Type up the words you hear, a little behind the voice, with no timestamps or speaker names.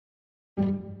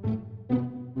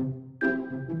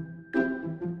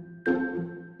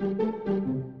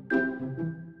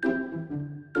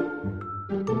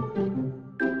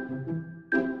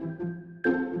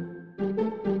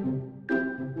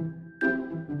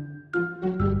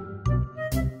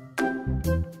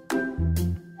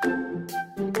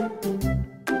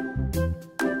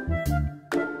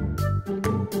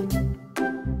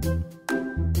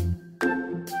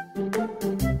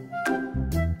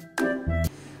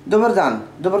Dobar dan,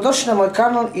 dobrodošli na moj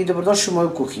kanal i dobrodošli u moju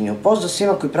kuhinju. Pozdrav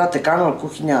svima koji prate kanal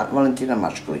Kuhinja Valentina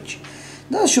Mačković.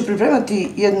 Danas ću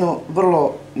pripremati jednu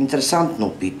vrlo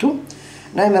interesantnu pitu.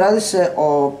 Naime, radi se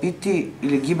o piti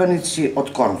ili gibanici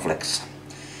od kornfleksa.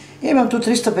 Imam tu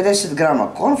 350 g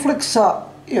kornfleksa,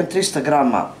 imam 300 g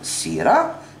sira,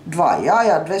 2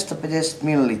 jaja, 250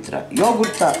 ml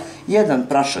jogurta, 1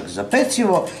 prašak za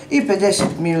pecivo i 50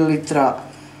 ml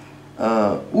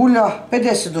ulja,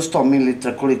 50 do 100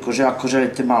 ml koliko ako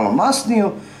želite malo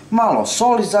masniju, malo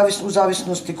soli u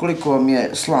zavisnosti koliko vam je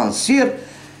slan sir.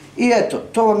 I eto,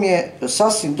 to vam je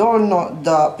sasvim dovoljno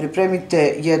da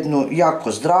pripremite jednu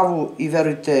jako zdravu i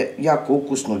verujte jako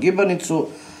ukusnu gibanicu.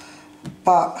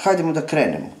 Pa hajdemo da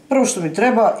krenemo. Prvo što mi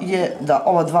treba je da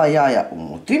ova 2 jaja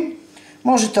umutim.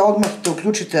 Možete odmah da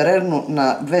uključite rernu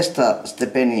na 200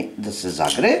 stepeni da se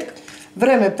zagreje.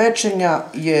 Vreme pečenja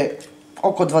je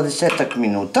oko 20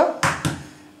 minuta.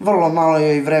 Vrlo malo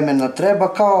je i vremena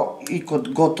treba, kao i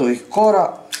kod gotovih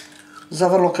kora. Za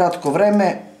vrlo kratko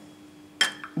vreme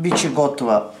bit će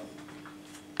gotova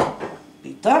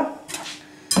pita.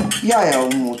 Jaja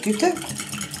umutite.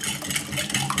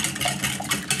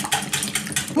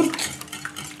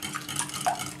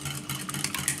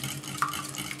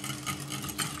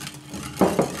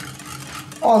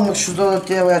 Odmah ću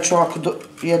dodati, evo ja ću ovako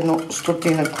jednu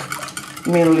 100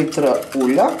 ml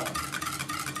ulja.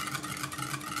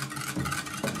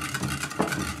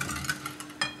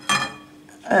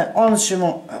 Onda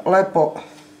ćemo lepo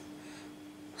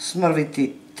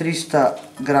smrviti 300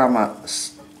 g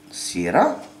sira.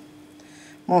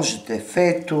 Možete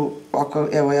fetu,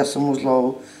 evo ja sam uzela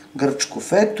ovu grčku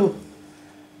fetu.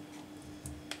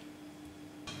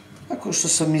 Tako što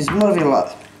sam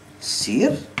izmrvila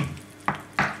sir.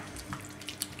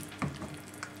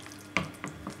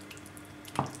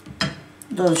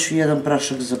 Dodat ću 1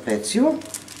 prašak za pecivo.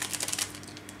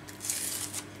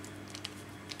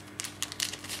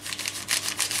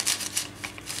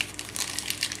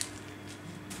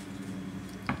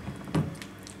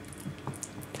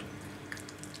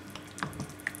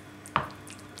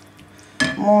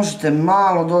 Možete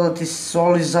malo dodati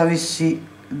soli, zavisi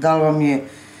da li vam je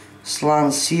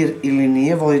slan sir ili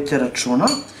nije, vodite računa.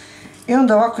 I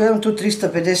onda ovako imam tu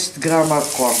 350 g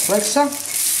kornfleksa.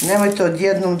 Nemojte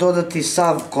odjednom dodati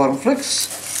sav kornfleks,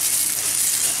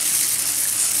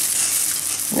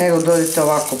 nego dodajte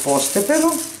ovako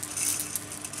postepeno.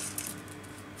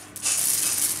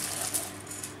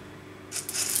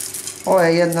 Ovo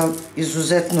je jedna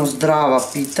izuzetno zdrava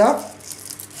pita.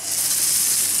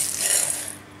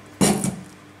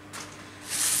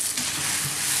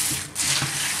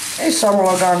 I samo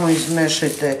lagano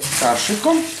izmešajte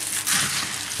kašikom.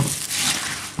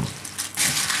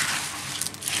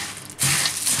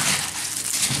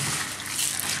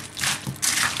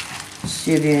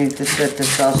 Sjedinite sve te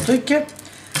sastojke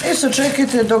i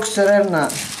sačekajte dok se rerna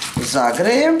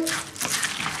zagreje.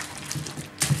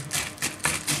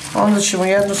 Onda ćemo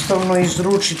jednostavno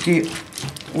izručiti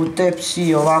u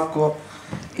tepsiji ovako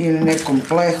ili nekom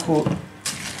plehu,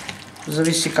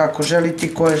 zavisi kako želite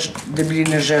i koje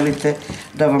debljine želite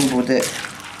da vam bude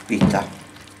pita.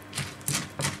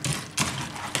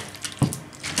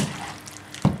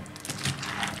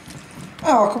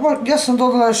 Evo, ja sam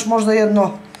dodala još možda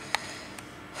jedno,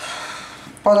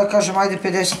 pa da kažem, ajde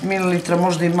 50 ml,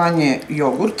 možda i manje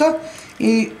jogurta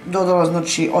i dodala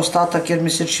znači ostatak jer mi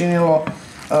se činilo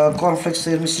kornfleksa,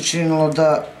 jer mi se činilo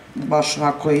da baš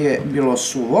onako je bilo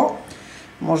suvo,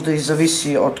 možda i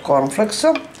zavisi od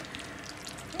kornfleksa.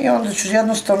 I onda ću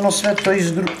jednostavno sve to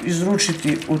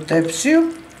izručiti u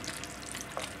tepsiju.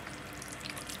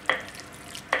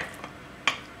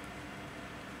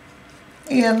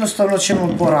 I jednostavno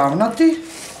ćemo poravnati.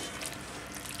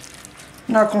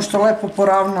 Nakon što lepo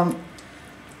poravnam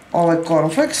ovaj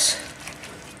kornfleks,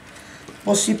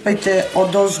 posipajte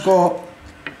odozgo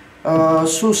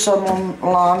susamom,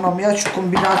 lanom. Ja ću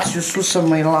kombinaciju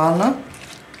susama i lana,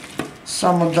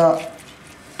 samo da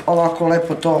ovako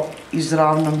lepo to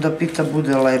izravnam, da pita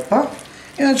bude lepa.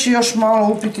 Inače još malo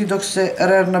upiti dok se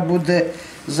rerna bude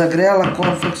zagrejala,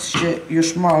 kornfleks će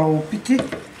još malo upiti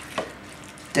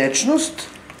tečnost.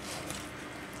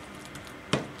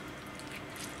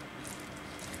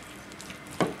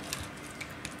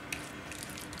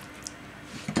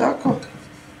 Tako.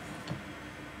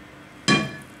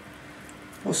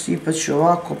 Posipat ću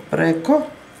ovako preko.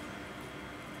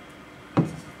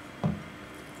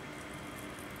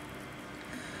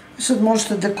 Sad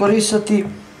možete dekorisati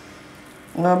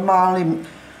malim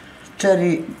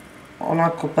čeri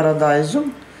onako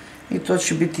paradajzom i to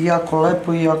će biti jako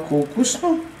lepo i jako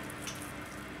ukusno.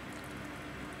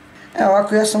 Evo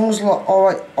ovako, ja sam uzela,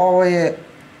 ovo je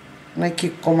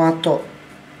neki komato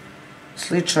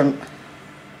sličan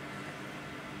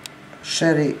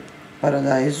šeri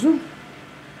paradajzu.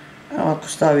 Ovako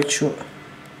stavit ću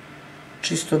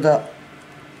čisto da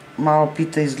malo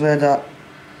pita izgleda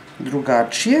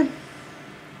drugačije.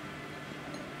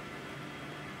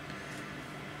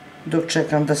 Dok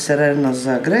čekam da se rerna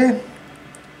zagreje.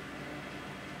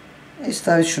 I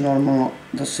stavit ću normalno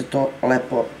da se to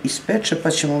lepo ispeče, pa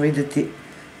ćemo vidjeti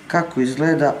kako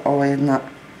izgleda ova jedna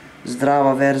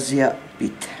zdrava verzija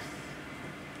pite.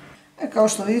 Kao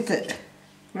što vidite,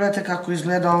 gledajte kako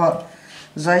izgleda ova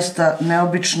zaista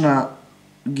neobična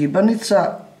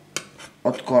gibanica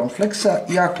od kornfleksa,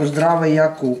 jako zdrava i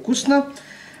jako ukusna.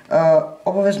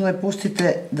 Obavezno je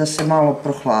pustite da se malo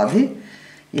prohladi,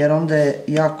 jer onda je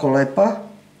jako lepa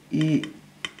i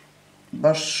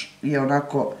baš je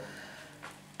onako,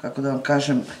 kako da vam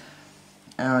kažem,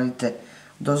 evo vidite,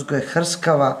 dozgo je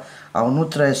hrskava, a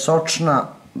unutra je sočna,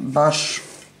 baš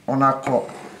onako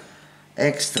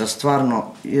ekstra,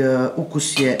 stvarno,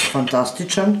 ukus je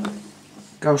fantastičan.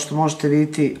 Kao što možete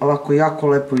vidjeti, ovako jako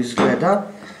lepo izgleda,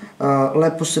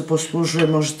 lepo se poslužuje,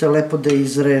 možete lepo da je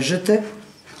izrežete.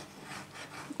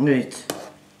 Vidite.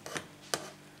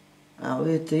 Evo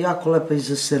vidite, jako lepo i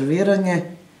za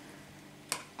serviranje,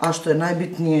 a što je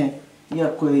najbitnije,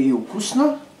 jako je i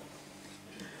ukusno.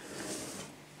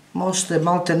 Možete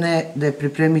malte ne da je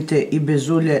pripremite i bez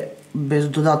ulje, bez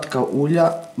dodatka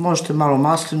ulja, možete malo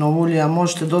maslinovo ulje, a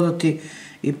možete dodati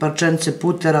i parčence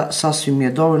putera, sasvim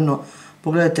je dovoljno.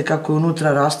 Pogledajte kako je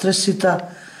unutra rastresita,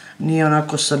 nije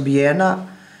onako sabijena.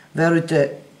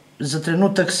 Verujte, za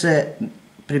trenutak se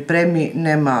pripremi,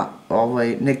 nema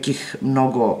nekih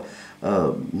mnogo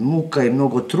muka i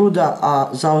mnogo truda, a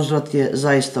zauzvrat je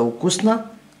zaista ukusna.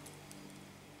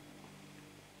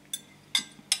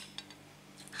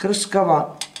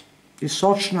 Hrskava i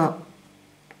sočna.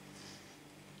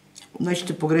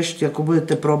 Nećete pogrešiti ako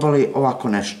budete probali ovako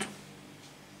nešto.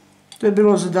 To je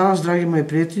bilo za danas, dragi moji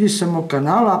prijatelji, sa mog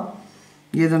kanala.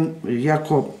 Jedan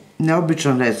jako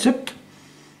neobičan recept.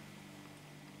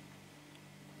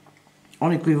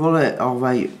 Oni koji vole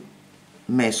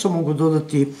meso mogu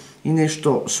dodati i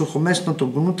nešto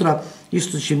suhomesnatog unutra,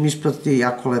 isto će im ispratiti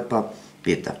jako lepa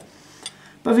pita.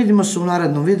 Pa vidimo se u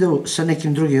narednom videu sa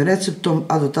nekim drugim receptom,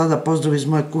 a do tada pozdrav iz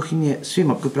moje kuhinje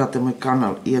svima koji prate moj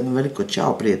kanal i jedno veliko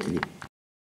ćao, prijatelji.